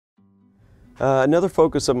Another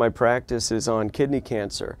focus of my practice is on kidney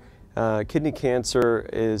cancer. Kidney cancer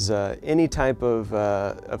is any type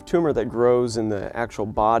of tumor that grows in the actual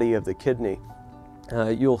body of the kidney.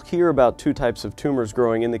 You'll hear about two types of tumors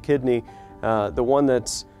growing in the kidney. The one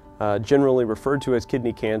that's generally referred to as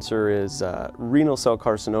kidney cancer is renal cell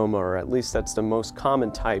carcinoma, or at least that's the most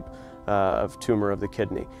common type of tumor of the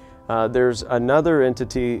kidney. There's another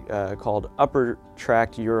entity called upper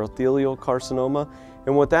tract urothelial carcinoma,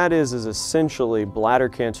 and what that is essentially bladder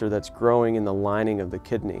cancer that's growing in the lining of the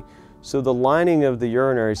kidney. So the lining of the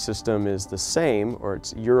urinary system is the same, or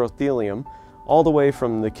it's urothelium, all the way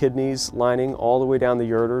from the kidneys lining all the way down the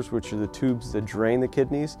ureters, which are the tubes that drain the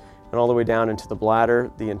kidneys, and all the way down into the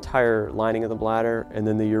bladder, the entire lining of the bladder, and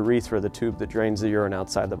then the urethra, the tube that drains the urine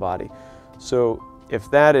outside the body. So if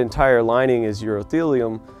that entire lining is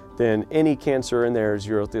urothelium, then any cancer in there is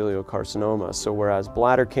urothelial carcinoma. So whereas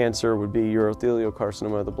bladder cancer would be urothelial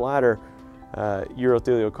carcinoma of the bladder,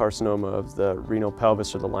 urothelial carcinoma of the renal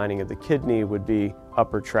pelvis or the lining of the kidney would be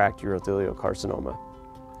upper tract urothelial carcinoma.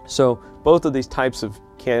 So both of these types of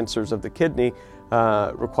cancers of the kidney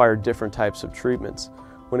require different types of treatments.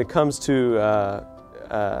 When it comes to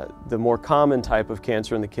the more common type of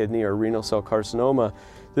cancer in the kidney, or renal cell carcinoma,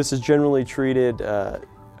 this is generally treated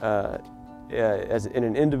as in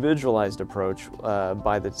an individualized approach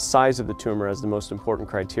by the size of the tumor as the most important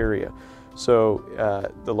criteria. So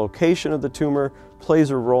the location of the tumor plays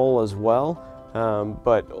a role as well,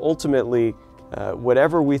 but ultimately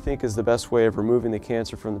whatever we think is the best way of removing the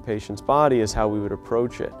cancer from the patient's body is how we would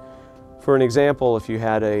approach it. For an example, if you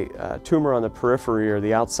had a tumor on the periphery or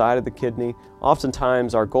the outside of the kidney,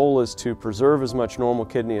 oftentimes our goal is to preserve as much normal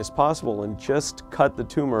kidney as possible and just cut the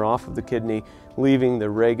tumor off of the kidney, leaving the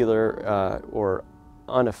regular or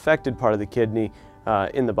unaffected part of the kidney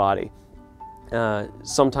in the body.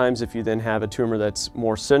 Sometimes if you then have a tumor that's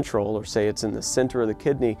more central, or say it's in the center of the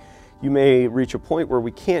kidney, you may reach a point where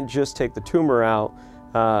we can't just take the tumor out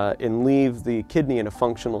and leave the kidney in a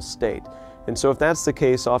functional state. And so if that's the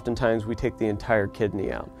case, oftentimes we take the entire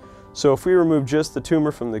kidney out. So if we remove just the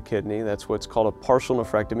tumor from the kidney, that's what's called a partial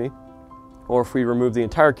nephrectomy. Or if we remove the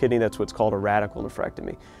entire kidney, that's what's called a radical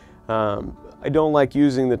nephrectomy. I don't like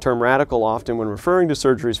using the term radical often when referring to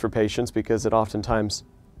surgeries for patients, because it oftentimes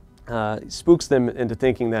spooks them into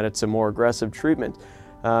thinking that it's a more aggressive treatment.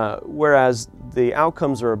 Whereas the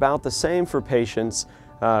outcomes are about the same for patients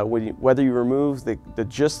whether you remove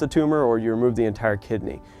just the tumor or you remove the entire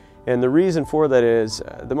kidney. And the reason for that is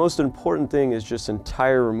the most important thing is just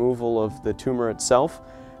entire removal of the tumor itself,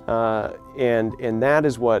 and that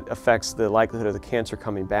is what affects the likelihood of the cancer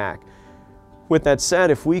coming back. With that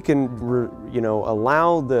said, if we can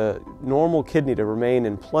allow the normal kidney to remain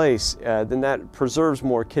in place, then that preserves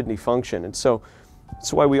more kidney function. And so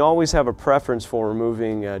that's why we always have a preference for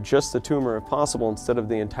removing just the tumor if possible instead of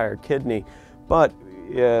the entire kidney. But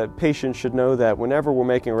patients should know that whenever we're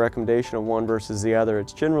making a recommendation of one versus the other,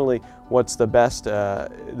 it's generally what's the best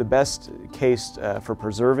case for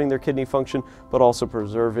preserving their kidney function, but also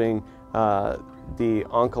preserving the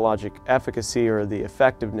oncologic efficacy or the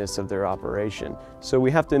effectiveness of their operation. So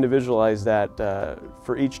we have to individualize that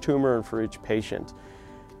for each tumor and for each patient.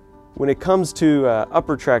 When it comes to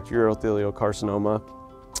upper tract urothelial carcinoma,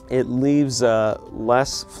 it leaves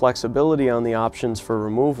less flexibility on the options for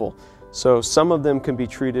removal. So some of them can be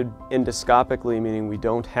treated endoscopically, meaning we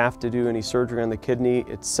don't have to do any surgery on the kidney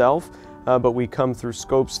itself, but we come through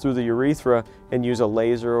scopes through the urethra and use a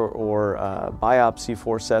laser or biopsy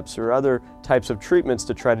forceps or other types of treatments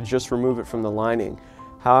to try to just remove it from the lining.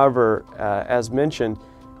 However, as mentioned,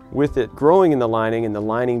 with it growing in the lining and the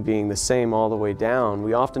lining being the same all the way down,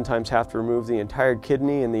 we oftentimes have to remove the entire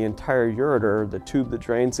kidney and the entire ureter, the tube that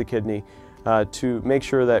drains the kidney, to make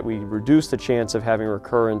sure that we reduce the chance of having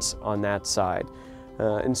recurrence on that side.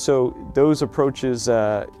 And so those approaches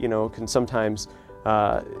can sometimes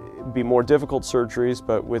be more difficult surgeries,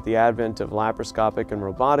 but with the advent of laparoscopic and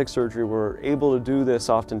robotic surgery, we're able to do this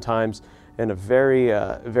oftentimes in a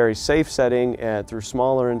very safe setting through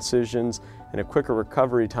smaller incisions and a quicker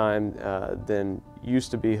recovery time than used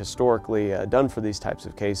to be historically done for these types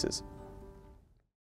of cases.